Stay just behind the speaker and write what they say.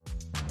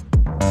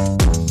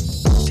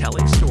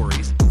telling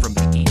stories from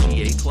the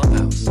EGA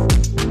Clubhouse.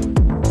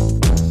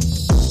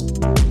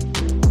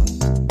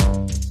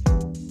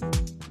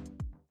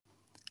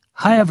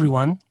 Hi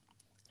everyone,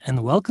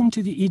 and welcome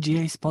to the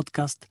EGA's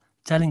podcast,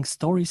 Telling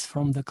Stories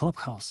from the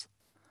Clubhouse.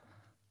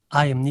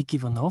 I am Nick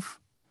Ivanov,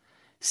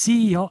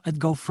 CEO at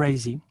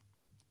GoPhrazy.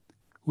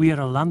 We are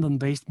a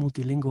London-based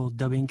multilingual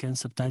dubbing and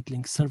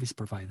subtitling service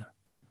provider.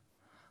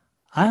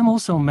 I am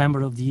also a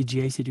member of the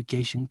EGA's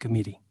Education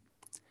Committee.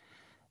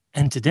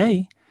 And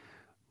today,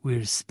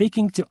 we're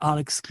speaking to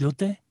Alex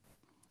Cluet,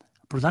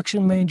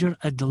 production manager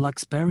at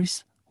Deluxe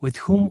Paris, with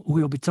whom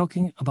we will be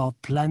talking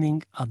about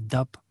planning a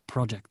dub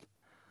project.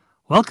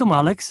 Welcome,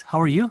 Alex. How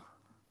are you?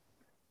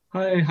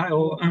 Hi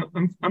all.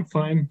 I'm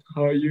fine.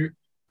 How are you?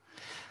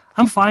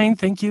 I'm fine,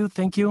 thank you.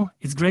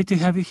 It's great to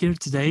have you here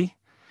today.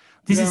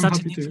 This is such an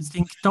happy to.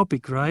 interesting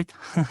topic, right?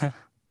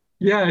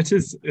 Yeah, it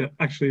is.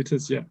 Actually, it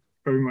is. Yeah,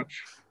 very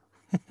much.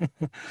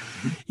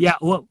 Yeah,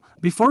 well,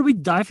 before we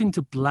dive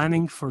into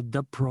planning for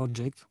the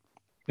project,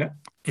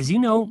 as you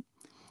know,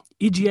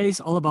 EGA is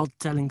all about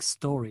telling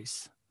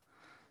stories.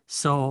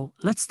 So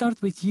let's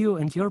start with you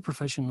and your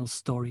professional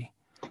story.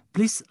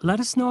 Please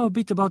let us know a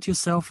bit about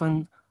yourself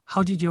and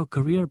how did your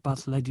career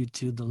path lead you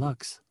to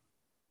Deluxe?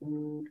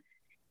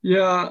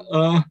 Yeah,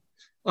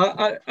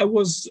 I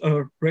was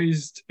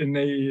raised in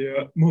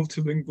a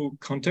multilingual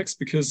context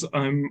because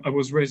I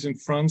was raised in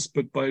France,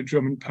 but by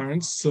German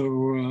parents.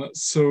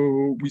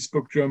 So we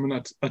spoke German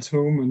at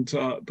home, and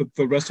but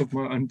the rest of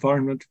my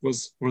environment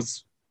was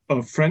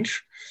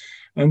French,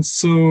 and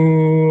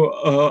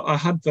so I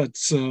had that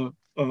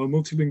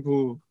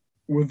multilingual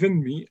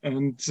within me,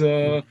 and.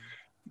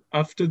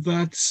 After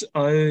that,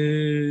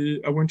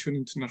 I went to an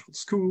international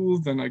school.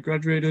 Then I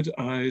graduated.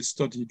 I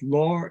studied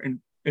law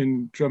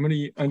in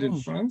Germany and in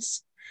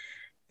France.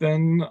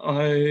 Then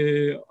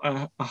I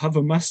have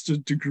a master's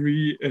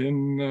degree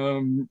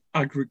in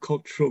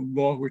agricultural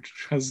law, which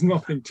has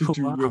nothing to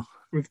do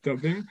with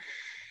dubbing.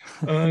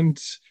 And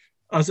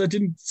as I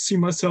didn't see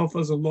myself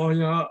as a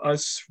lawyer, I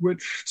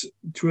switched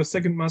to a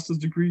second master's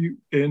degree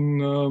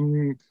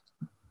in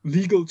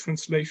legal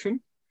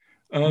translation.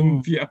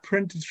 And the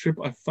apprenticeship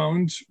I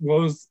found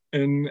was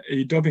in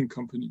a dubbing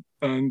company,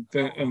 and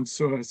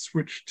so I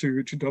switched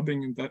to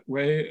dubbing in that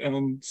way.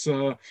 And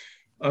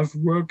I've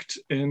worked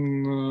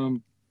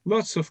in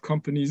lots of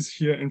companies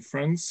here in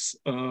France,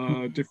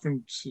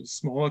 different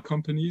smaller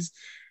companies.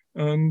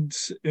 And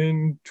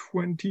in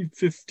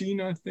 2015,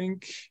 I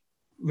think,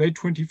 late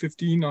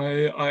 2015,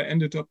 I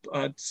ended up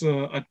at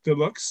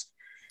Deluxe.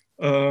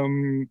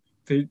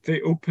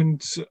 They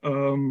opened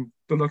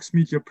Deluxe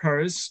Media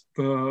Paris,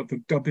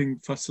 the dubbing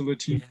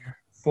facility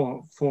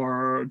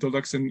for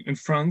Deluxe in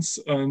France,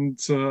 and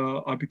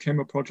I became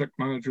a project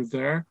manager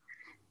there,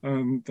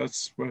 and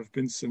that's where I've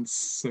been since.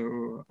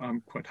 So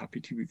I'm quite happy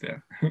to be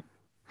there.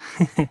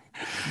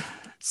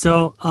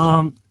 So,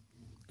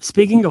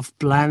 speaking of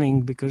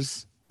planning,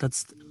 because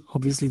that's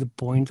obviously the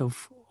point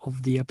of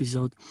the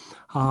episode.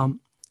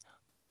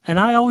 And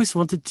I always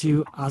wanted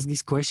to ask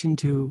this question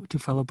to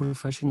fellow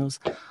professionals.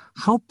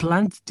 How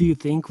planned do you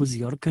think was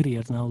your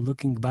career now,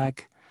 looking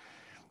back?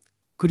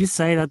 Could you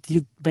say that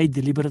you made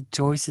deliberate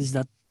choices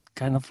that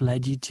kind of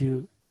led you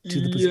to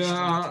the position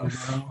you're in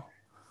now?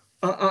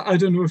 I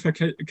don't know if I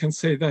can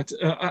say that.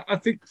 I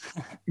think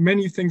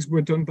many things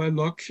were done by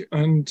luck,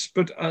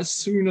 but as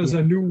soon as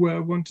I knew where I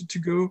wanted to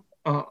go,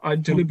 I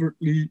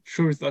deliberately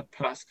chose that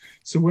path.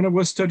 So when I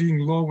was studying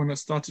law, when I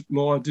started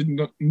law, I did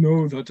not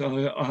know that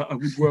I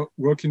would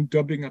work in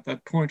dubbing at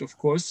that point, of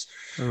course.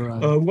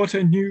 Right. What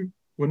I knew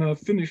when I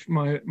finished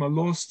my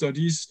law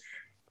studies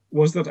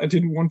was that I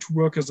didn't want to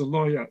work as a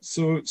lawyer.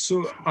 So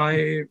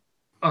I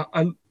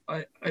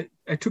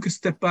took a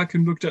step back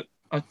and looked at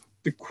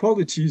the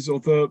qualities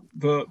or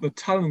the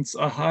talents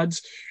I had.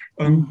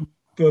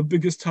 The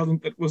biggest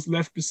talent that was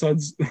left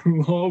besides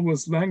law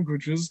was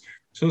languages.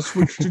 So I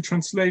switched to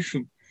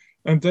translation.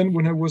 And then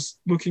when I was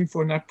looking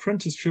for an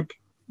apprenticeship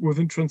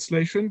within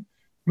translation,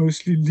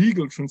 mostly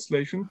legal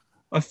translation,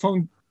 I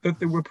found that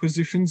there were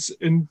positions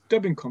in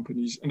dubbing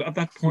companies. And at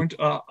that point,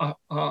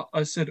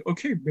 I said,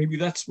 okay, maybe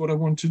that's what I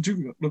want to do.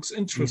 That looks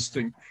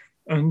interesting.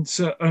 And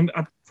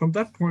from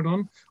that point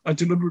on, I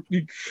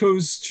deliberately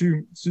chose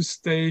to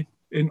stay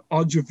in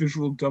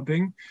audiovisual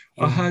dubbing.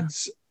 I had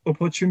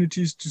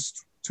opportunities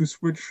to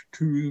switch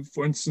to,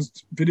 for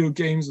instance, video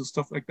games and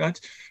stuff like that,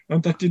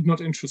 and that did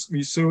not interest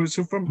me. So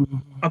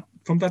from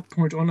that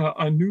point on,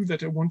 I knew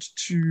that I wanted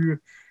to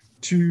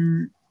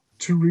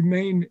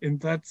remain in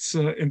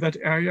that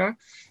area.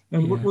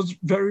 And what was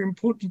very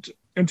important,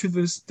 and to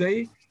this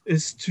day,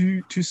 is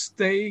to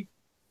stay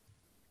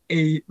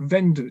a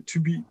vendor, to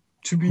be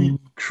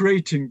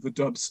creating the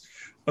dubs.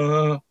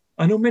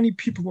 I know many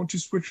people want to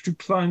switch to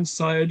client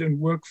side and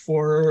work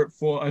for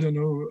I don't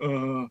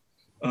know,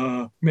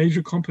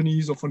 major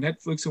companies or for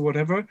Netflix or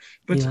whatever.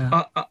 But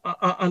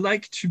I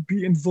like to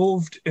be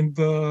involved in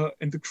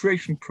the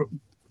creation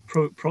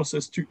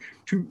process, to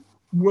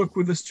work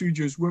with the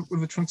studios, work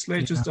with the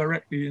translators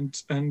directly,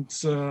 and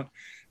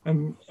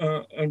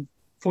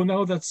for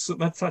now that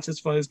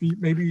satisfies me.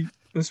 Maybe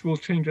this will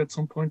change at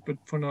some point, but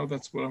for now,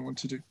 that's what I want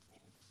to do.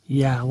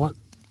 Yeah,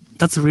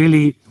 that's a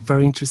really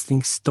very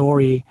interesting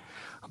story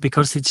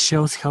because it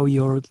shows how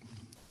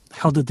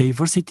the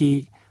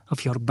diversity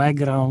of your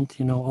background,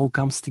 all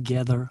comes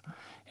together,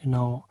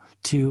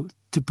 to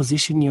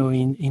position you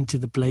into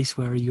the place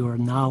where you are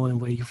now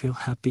and where you feel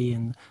happy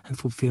and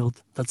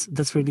fulfilled.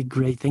 That's really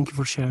great. Thank you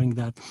for sharing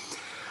that.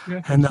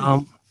 Yeah, And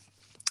thank you.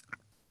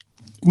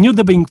 New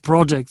dubbing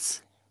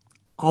projects,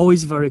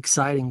 always very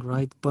exciting,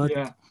 right? But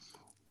Yeah,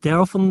 they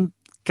often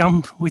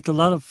come with a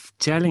lot of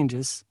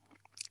challenges.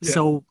 yeah,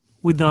 So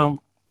with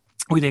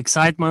the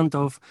excitement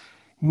of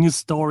new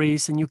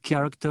stories and new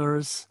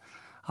characters,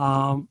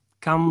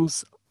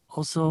 comes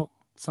also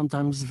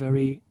sometimes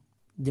very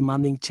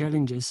demanding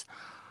challenges.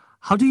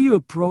 How do you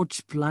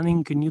approach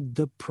planning a new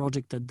dub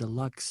project at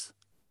Deluxe?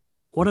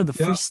 What are the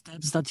yeah, first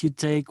steps that you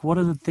take? What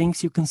are the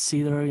things you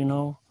consider,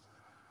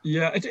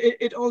 yeah.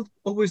 It all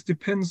always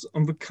depends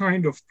on the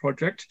kind of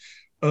project.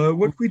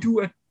 What we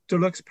do at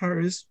Deluxe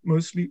Paris,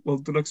 mostly, well,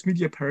 Deluxe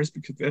Media Paris,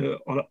 because there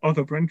are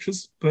other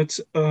branches, but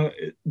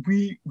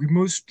we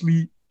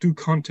mostly do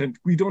content.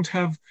 We don't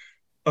have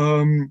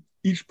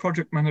each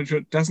project manager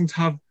doesn't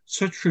have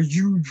such a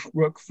huge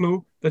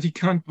workflow that he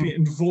can't be Mhm.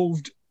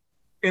 involved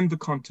in the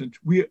content.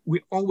 We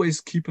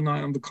always keep an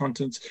eye on the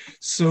content.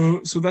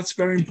 So that's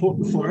very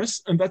important for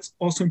us, and that's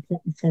also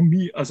important for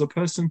me as a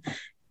person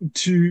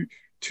to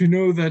to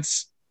know that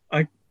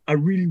I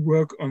really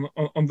work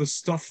on the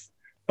stuff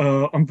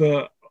on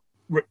the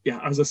yeah,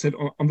 as I said,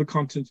 on the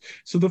content.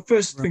 So the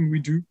first Right. thing we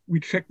do, we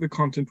check the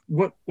content.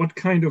 What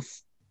kind of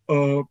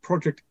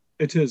project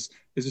it is?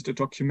 Is it a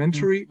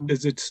documentary? Mhm.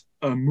 Is it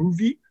a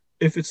movie?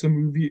 If it's a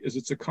movie, is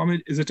it a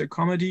comedy? Is it a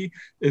comedy?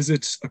 Is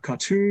it a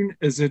cartoon?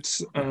 Is it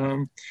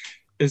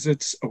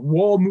a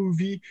war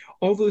movie?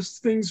 All those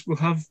things will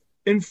have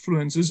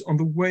influences on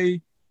the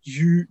way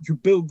you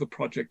build the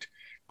project.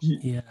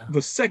 Yeah.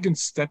 The second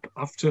step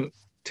after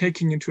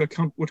taking into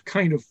account what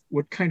kind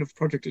of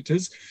project it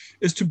is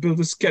to build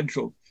a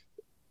schedule.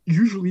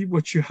 Usually,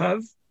 what you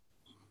have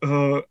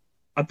uh,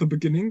 at the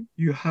beginning,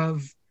 you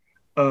have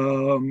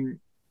um,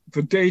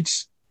 the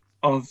date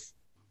of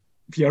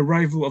the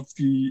arrival of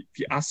the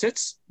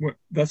assets.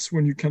 That's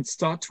when you can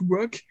start to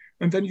work,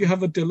 and then you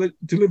have a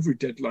delivery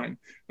deadline.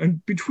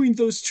 And between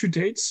those two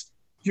dates,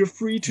 you're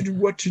free to do Yeah.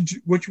 what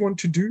you want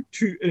to do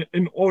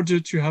in order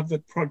to have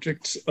that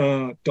project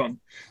done.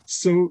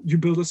 So you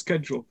build a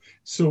schedule.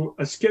 So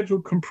a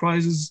schedule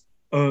comprises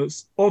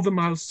all the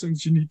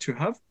milestones you need to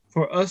have.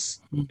 For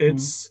us, Mhm.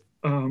 it's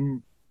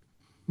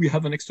we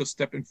have an extra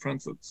step in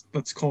France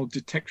that's called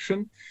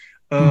detection.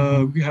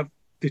 Mhm. We have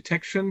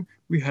detection,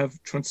 we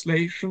have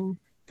translation,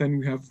 then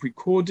we have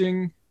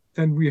recording,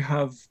 then we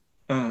have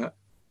uh,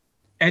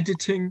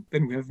 editing,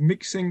 then we have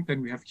mixing,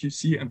 then we have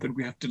QC, and then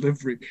we have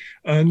delivery.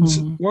 And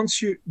Mhm.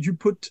 once you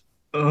put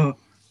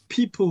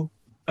people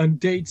and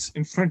dates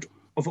in front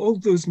of all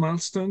those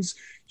milestones,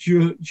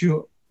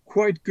 you're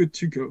quite good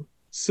to go.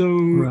 So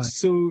Right.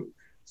 so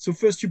so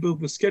first you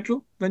build the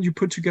schedule, then you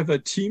put together a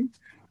team,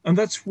 and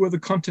that's where the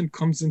content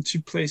comes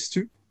into place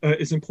too.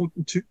 Is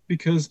important too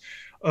because,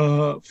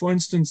 for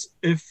instance,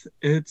 if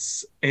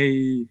it's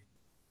a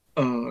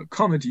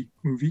comedy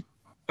movie,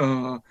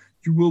 uh,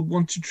 you will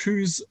want to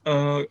choose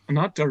an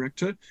art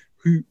director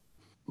who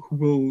who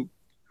will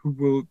who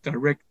will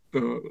direct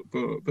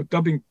the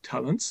dubbing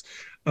talents,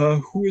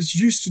 who is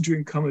used to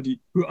doing comedy,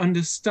 who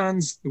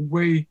understands the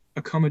way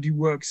a comedy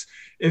works.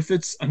 If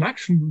it's an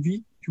action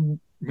movie, you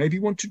maybe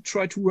want to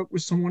try to work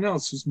with someone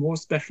else who's more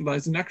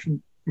specialized in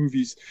action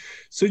movies.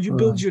 So you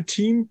build Right. your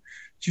team,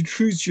 you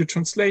choose your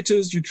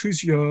translators, you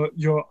choose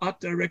your art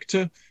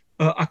director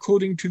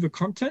according to the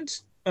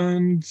content,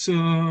 and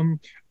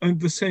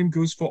the same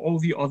goes for all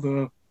the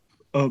other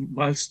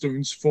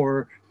milestones.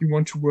 For you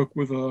want to work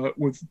with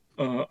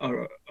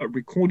a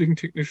recording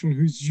technician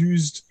who's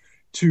used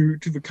to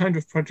the kind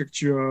of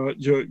project you're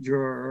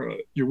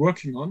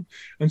working on,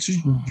 and so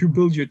you Mhm.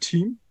 build your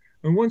team.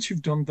 And once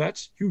you've done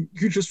that,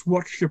 you just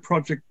watch your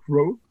project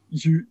grow.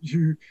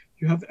 You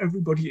have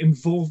everybody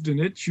involved in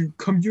it. You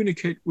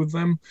communicate with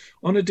them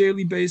on a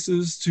daily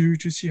basis to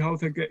see how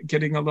they're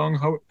getting along,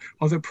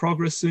 how they're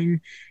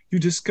progressing. You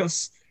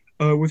discuss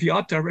with the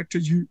art director.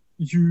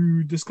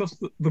 You discuss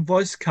the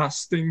voice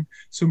casting.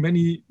 So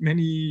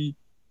many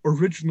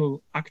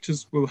original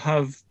actors will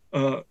have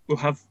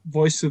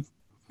voices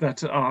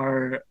that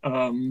are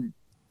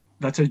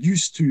that are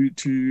used to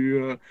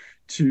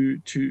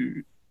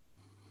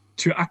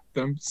to act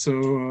them. So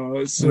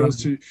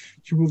Right.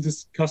 you will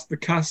discuss the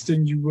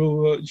casting. You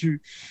will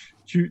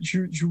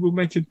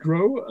make it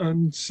grow,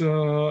 and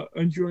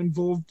you're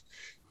involved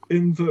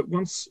in the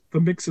once the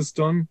mix is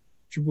done.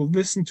 You will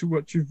listen to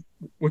what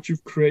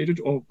you've created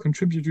or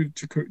contributed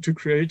to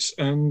create,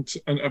 and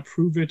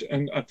approve it,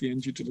 and at the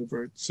end you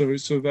deliver it.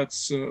 So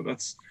that's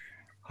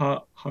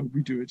how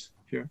we do it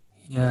here.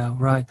 Yeah,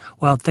 right.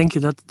 Well, thank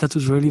you. That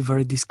was really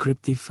very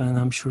descriptive and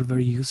I'm sure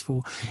very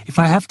useful. If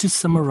I have to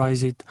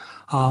summarize it,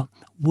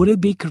 would it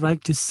be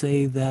correct to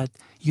say that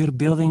you're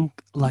building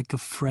like a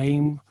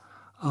frame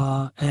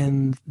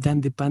and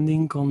then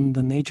depending on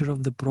the nature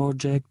of the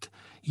project,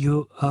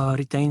 you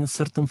retain a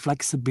certain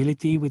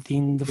flexibility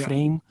within the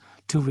frame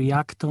to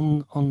react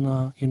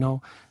on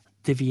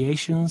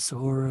deviations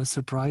or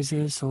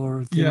surprises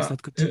or things Yeah,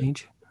 that could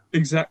change.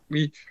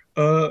 exactly.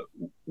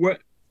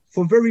 What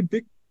for very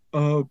big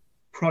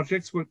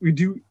projects, what we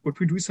do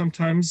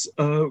sometimes,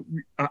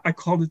 I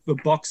call it the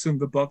box in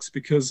the box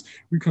because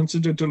we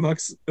consider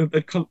Deluxe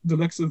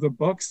is a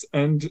box,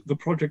 and the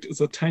project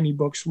is a tiny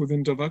box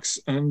within Deluxe,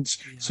 and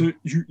so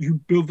you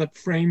build that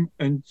frame,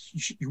 and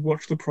you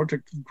watch the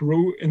project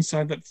grow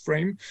inside that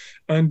frame,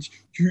 and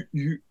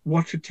you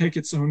watch it take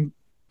its own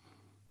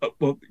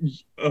well,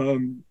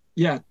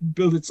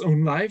 build its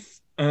own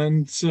life,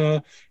 and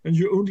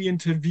you only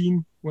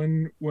intervene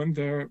when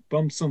there are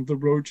bumps on the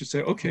road to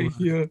say, okay,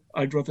 here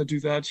I'd rather do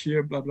that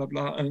here, blah blah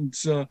blah, and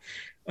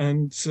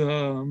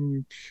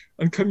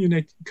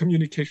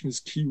communication is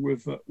key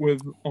with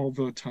all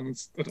the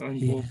talents that are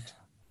involved.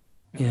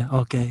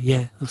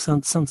 Okay,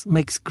 sounds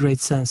makes great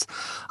sense.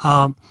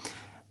 The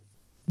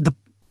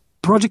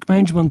project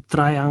management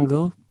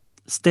triangle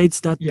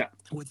states that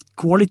with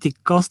quality,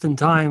 cost, and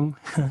time,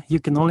 you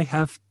can only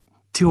have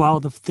 2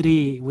 out of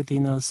 3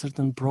 within a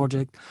certain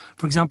project.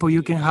 For example,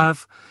 you can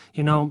have,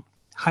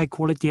 high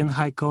quality and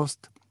high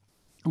cost,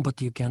 but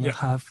you cannot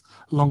have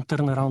long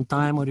turnaround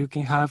time, or you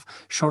can have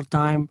short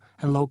time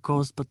and low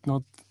cost, but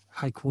not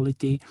high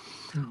quality.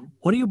 Mm-hmm.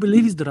 What do you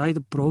believe is the right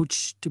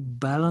approach to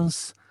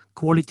balance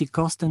quality,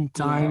 cost, and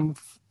time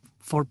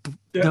for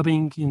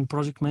dubbing in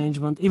project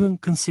management, even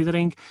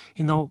considering,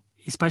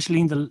 especially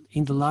in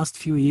the last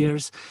few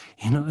years,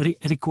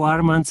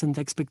 requirements and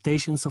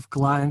expectations of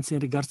clients in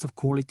regards of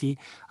quality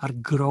are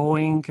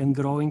growing and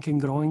growing and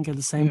growing. At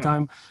the same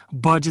time,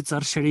 budgets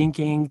are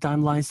shrinking,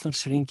 timelines are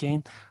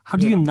shrinking. How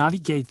do you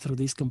navigate through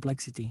this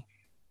complexity?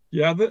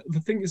 Yeah,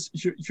 the thing is,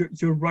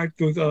 you're right.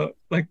 Those are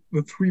like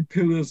the 3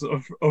 pillars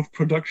of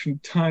production: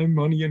 time,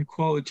 money, and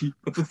quality.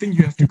 But the thing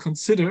you have to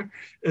consider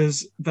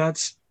is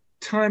that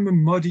time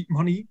and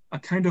money are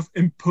kind of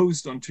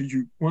imposed onto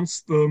you.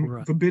 Once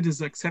the bid is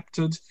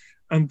accepted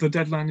and the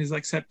deadline is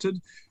accepted,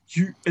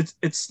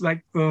 it's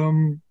like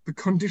the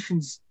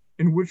conditions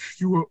in which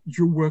you're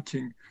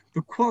working.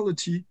 The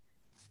quality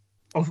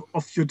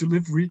of your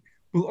delivery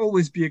will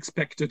always be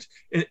expected.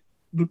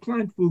 The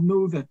client will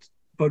know that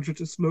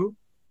budget is low.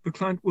 The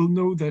client will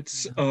know that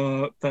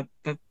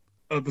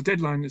the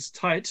deadline is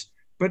tight,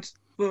 but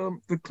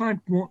the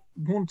client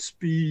won't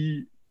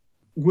be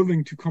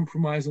willing to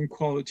compromise on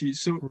quality.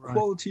 So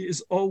quality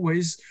is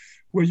always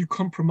where you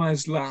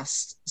compromise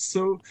last.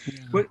 So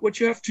what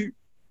you have to,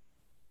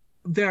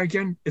 there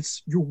again,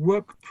 it's your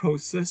work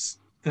process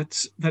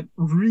that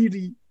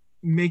really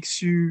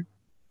makes you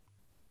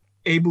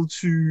able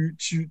to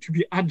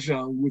be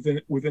agile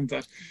within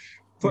that.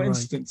 For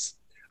instance,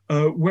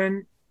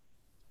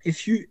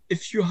 if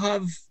you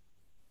have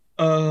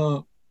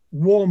a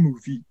war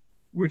movie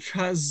which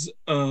has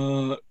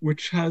no,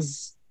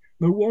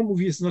 war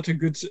movie is not a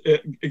good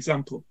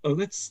example.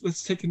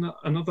 Let's take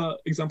another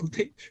example.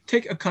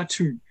 Take a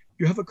cartoon.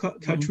 You have a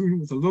cartoon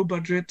with a low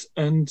budget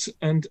and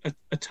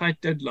a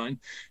tight deadline.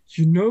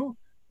 You know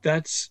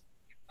that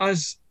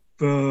as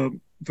the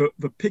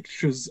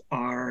pictures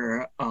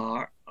are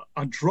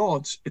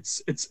drawn,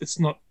 it's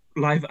not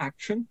live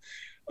action.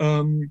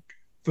 The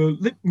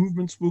lip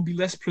movements will be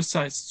less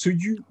precise. So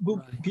you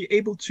will be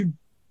able to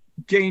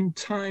gain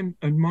time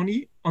and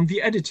money on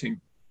the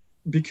editing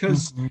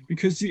because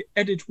the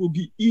edit will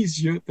be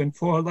easier than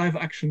for a live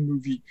action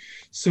movie.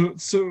 So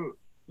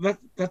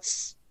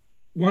that's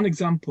one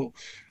example.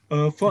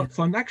 For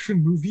an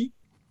action movie,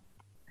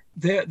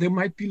 it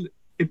might be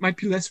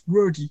less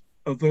wordy.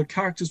 The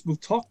characters will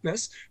talk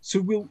less,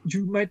 so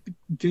you might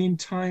gain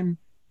time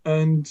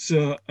and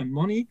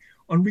money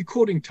on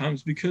recording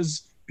times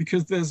because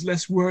there's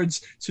less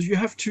words. So you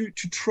have to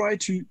try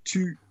to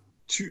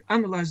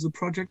analyze the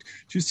project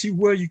to see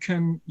where you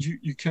can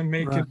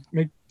make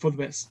for the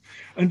best.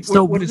 And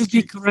so would it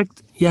be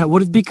correct? Yeah,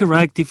 would it be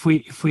correct if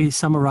we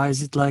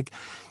summarize it like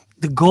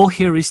the goal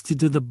here is to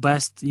do the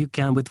best you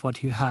can with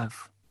what you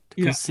have,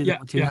 to consider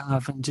what you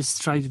have and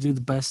just try to do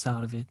the best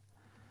out of it.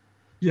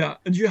 Yeah,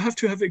 and you have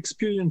to have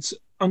experience,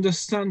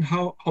 understand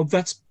how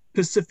that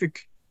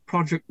specific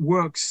project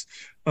works,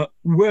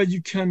 where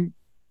you can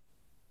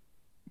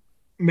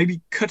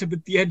maybe cut a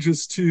bit the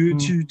edges to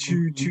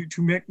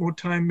make more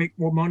time, make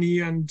more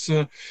money, and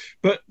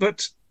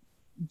but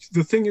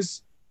the thing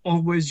is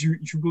always you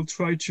will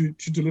try to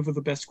deliver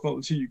the best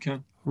quality you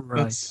can.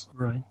 That's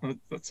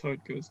how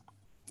it goes.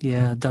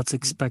 Yeah, that's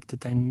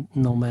expected, and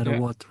no matter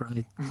what,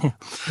 right?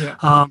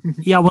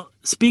 Well,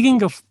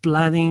 speaking of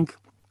planning,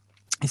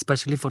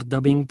 especially for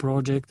dubbing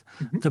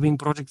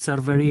projects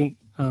are very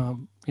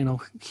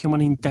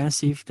human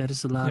intensive. There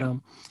is a lot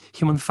of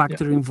human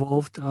factor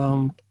involved.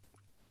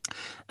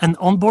 And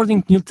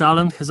onboarding new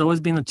talent has always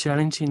been a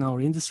challenge in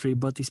our industry,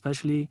 but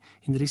especially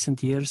in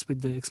recent years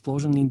with the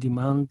explosion in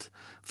demand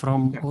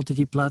from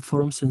OTT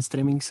platforms and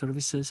streaming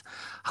services.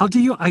 How do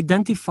you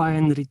identify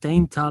and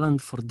retain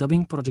talent for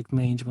dubbing project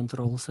management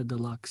roles at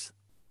Deluxe?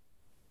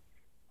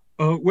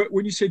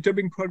 when you say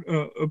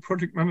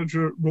project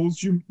manager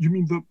roles, you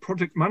mean the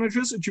project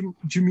managers, or do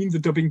you mean the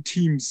dubbing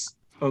teams,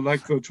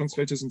 like the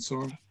translators and so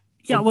on?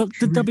 Yeah, Or well, the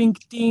should we- dubbing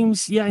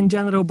teams, yeah, in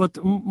general, but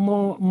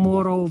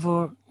more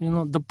over,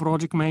 the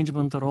project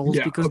management roles,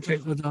 Yeah, because okay.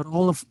 the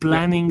role of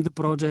planning the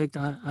project,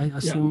 I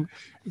assume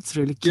it's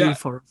really key Yeah.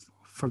 for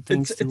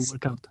things to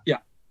work out. Yeah,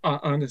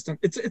 I understand.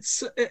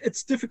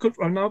 It's difficult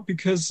right now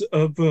because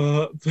of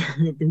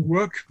the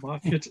work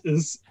market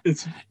is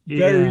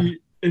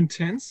very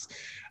intense.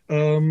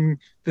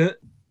 The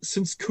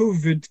Since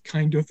COVID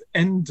kind of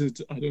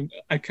ended, I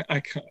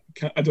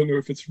don't know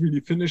if it's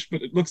really finished,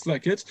 but it looks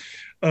like it.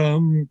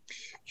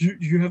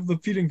 You have the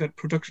feeling that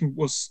production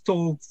was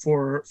stalled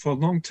for a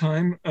long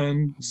time,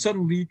 and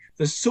suddenly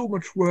there's so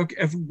much work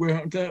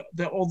everywhere. There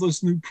are all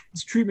those new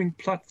streaming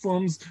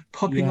platforms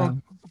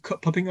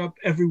popping up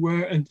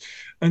everywhere,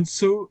 and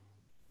so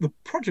the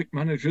project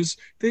managers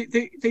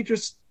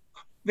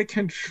they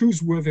can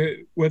choose where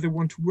they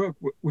want to work,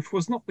 which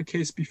was not the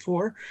case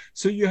before.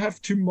 So you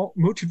have to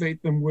motivate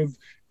them with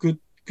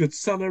good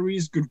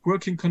salaries, good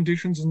working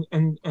conditions,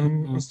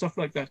 and stuff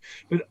like that.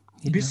 But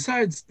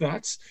besides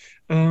that,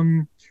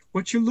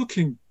 what you're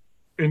looking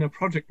in a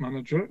project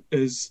manager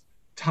is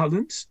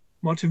talent,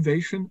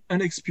 motivation,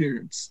 and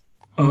experience.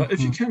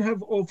 If you can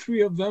have all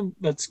three of them,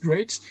 that's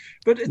great.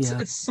 But it's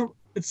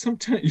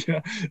sometimes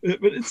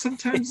but it's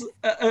sometimes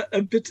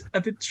a bit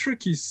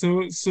tricky.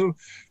 So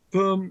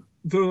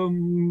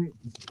the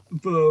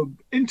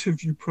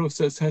interview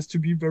process has to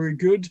be very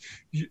good.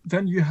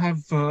 Then you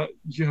have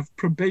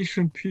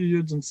probation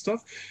periods and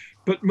stuff.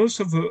 But most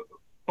of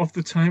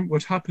the time,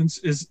 what happens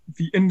is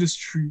the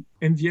industry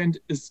in the end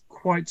is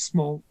quite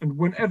small. And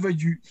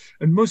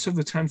most of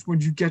the times when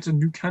you get a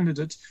new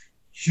candidate,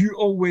 you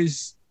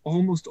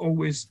almost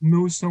always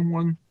know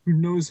someone who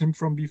knows him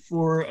from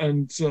before,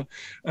 and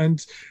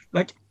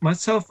like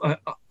myself,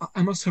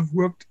 I must have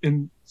worked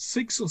in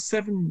 6 or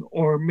 7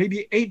 or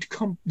maybe 8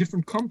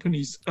 different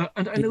companies,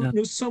 and I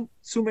know so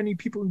many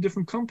people in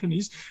different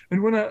companies.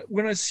 And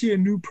when I see a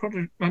new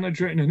project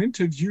manager in an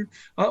interview,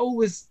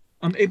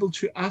 I'm able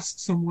to ask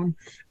someone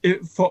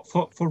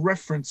for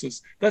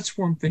references. That's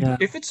one thing.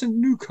 If it's a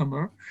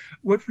newcomer,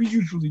 what we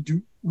usually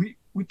do, we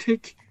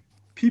take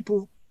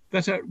people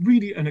that are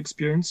really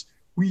inexperienced.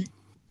 We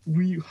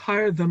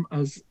hire them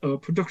as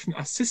production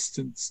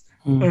assistants,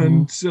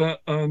 and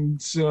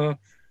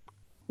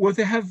well,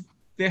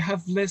 they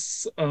have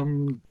less.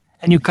 And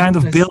you kind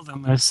of build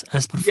them as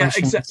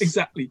professionals. Yeah,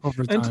 exactly.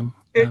 Over time.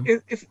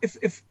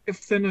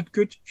 If they're not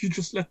good, you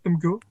just let them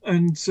go,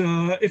 and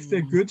if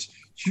they're good,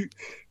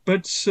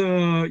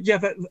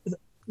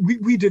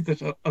 we did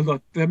that a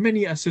lot. There are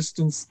many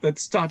assistants that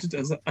started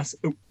as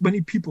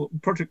many people,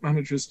 project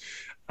managers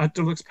at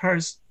Deluxe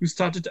Paris, who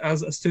started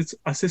as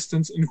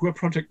assistants and who are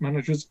project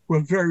managers, who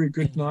are very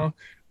good now,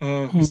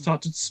 who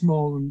started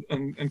small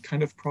and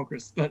kind of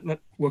progress. That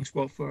works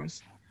well for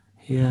us.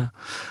 Yeah.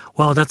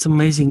 Wow, that's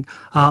amazing.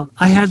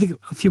 I had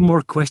a few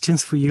more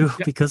questions for you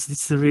because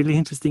it's a really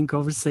interesting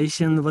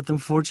conversation, but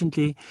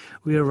unfortunately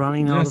we are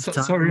running out of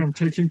time. Sorry, I'm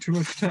taking too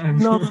much time.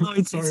 No,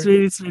 it's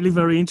really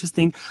very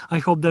interesting. I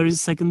hope there is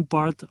a second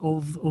part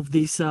of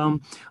this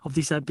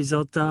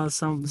episode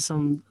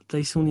some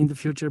day soon in the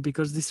future,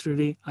 because this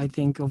really, I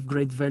think, of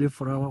great value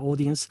for our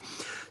audience.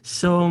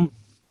 So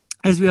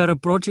as we are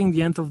approaching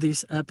the end of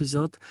this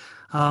episode,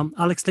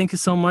 Alex, thank you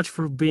so much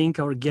for being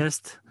our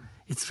guest.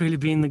 It's really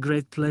been a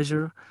great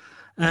pleasure.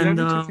 And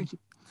thank you.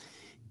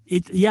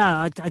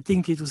 I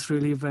think it was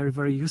really very,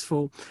 very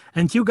useful.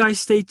 And you guys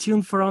stay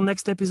tuned for our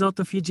next episode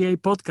of EGA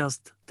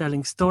Podcast,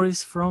 telling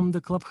stories from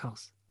the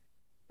Clubhouse.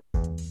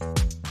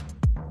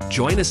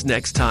 Join us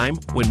next time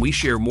when we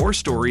share more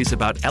stories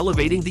about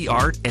elevating the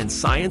art and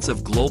science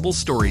of global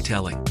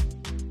storytelling.